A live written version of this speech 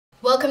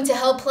Welcome to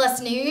Hell Plus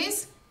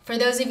News. For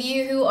those of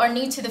you who are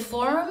new to the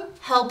forum,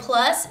 Hell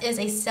Plus is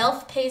a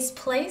self-paced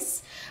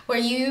place where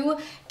you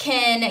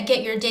can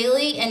get your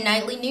daily and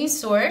nightly news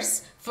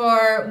source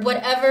for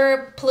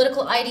whatever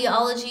political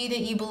ideology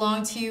that you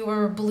belong to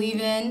or believe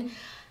in.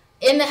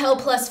 In the Hell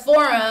Plus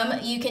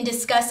forum, you can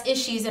discuss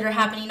issues that are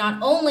happening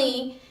not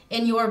only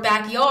in your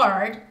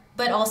backyard,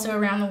 but also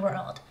around the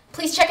world.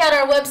 Please check out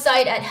our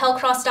website at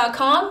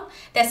hellcross.com.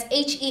 That's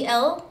HELCROSS.com.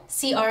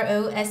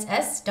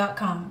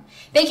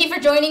 Thank you for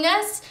joining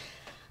us.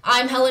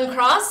 I'm Helen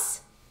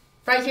Cross.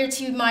 Right here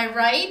to my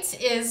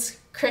right is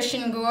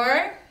Christian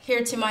Gore.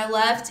 Here to my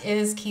left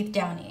is Keith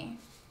Downey.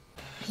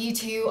 You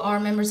two are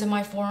members of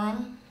my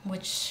forum,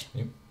 which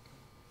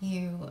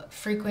you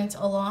frequent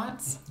a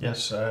lot.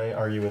 Yes, I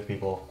argue with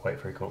people quite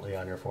frequently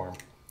on your forum.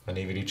 And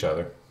even each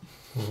other.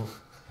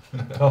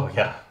 Oh,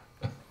 yeah.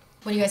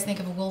 What do you guys think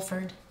of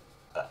Wilford?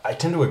 I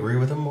tend to agree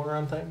with him more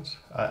on things.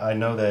 I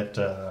know that,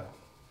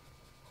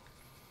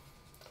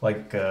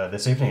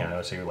 this evening, I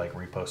noticed he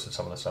reposted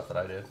some of the stuff that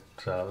I did,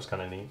 so that was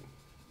kind of neat.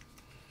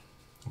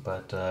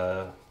 But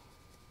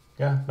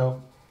yeah,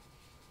 no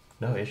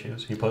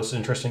issues. He posts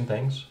interesting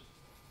things.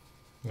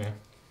 Yeah,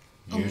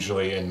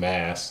 usually en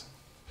masse.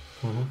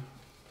 Mm-hmm.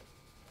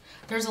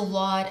 There's a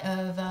lot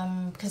of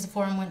because the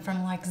forum went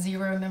from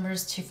 0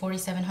 members to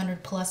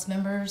 4,700 plus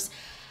members.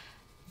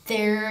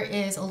 There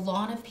is a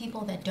lot of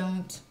people that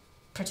don't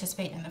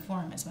participate in the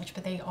forum as much,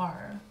 but they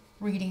are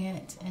reading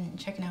it and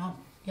checking out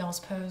y'all's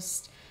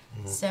posts.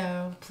 Mm-hmm.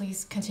 So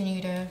please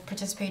continue to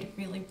participate. I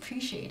really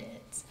appreciate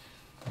it.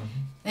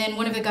 Mm-hmm. And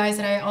one of the guys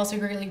that I also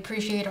greatly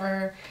appreciate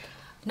are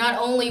not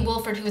only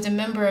Wilford, who is a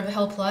member of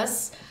Hell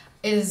Plus,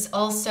 is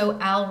also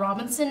Al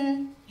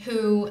Robinson,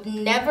 who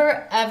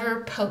never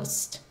ever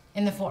posts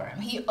in the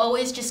forum. He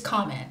always just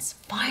comments.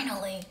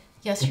 Finally,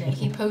 yesterday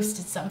he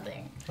posted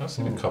something. I've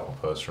seen a couple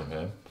posts from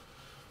him.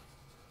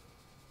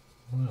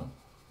 Wow.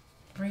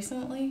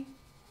 Recently?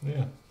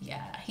 Yeah.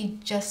 Yeah, he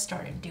just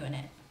started doing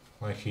it.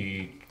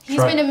 He's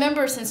been a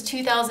member since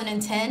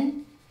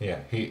 2010. Yeah,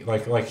 he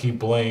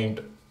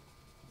blamed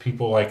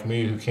people like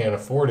me who can't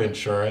afford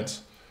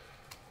insurance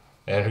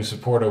and who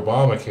support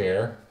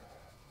Obamacare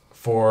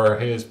for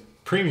his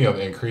premium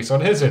increase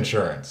on his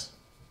insurance.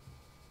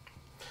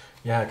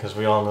 Yeah, because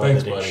we all know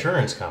Thanks, that buddy.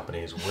 Insurance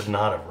companies would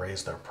not have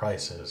raised their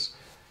prices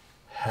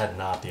had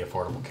not the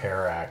Affordable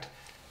Care Act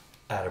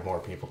added more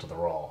people to the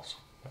rolls.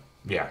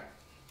 Yeah.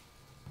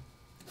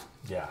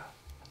 Yeah.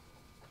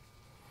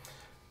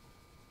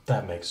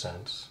 That makes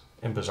sense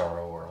in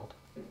Bizarro World.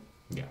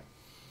 Yeah.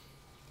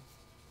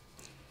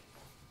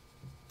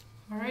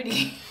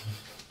 Alrighty.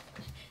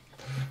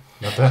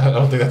 I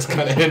don't think that's the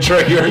kind of intro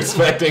you're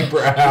expecting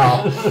for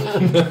Al.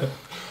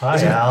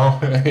 Hi, Al.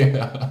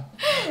 Yeah.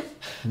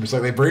 It's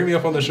like they bring me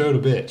up on the show to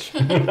bitch.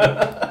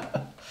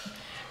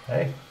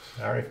 Hey,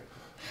 sorry.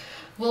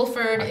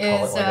 Wilford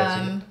is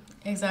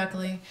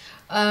exactly.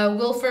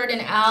 Wilford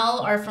and Al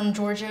are from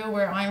Georgia,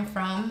 where I'm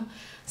from,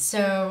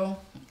 so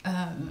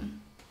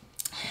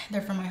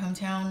they're from my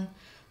hometown.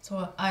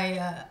 So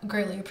I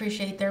greatly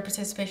appreciate their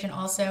participation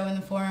also in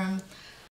the forum.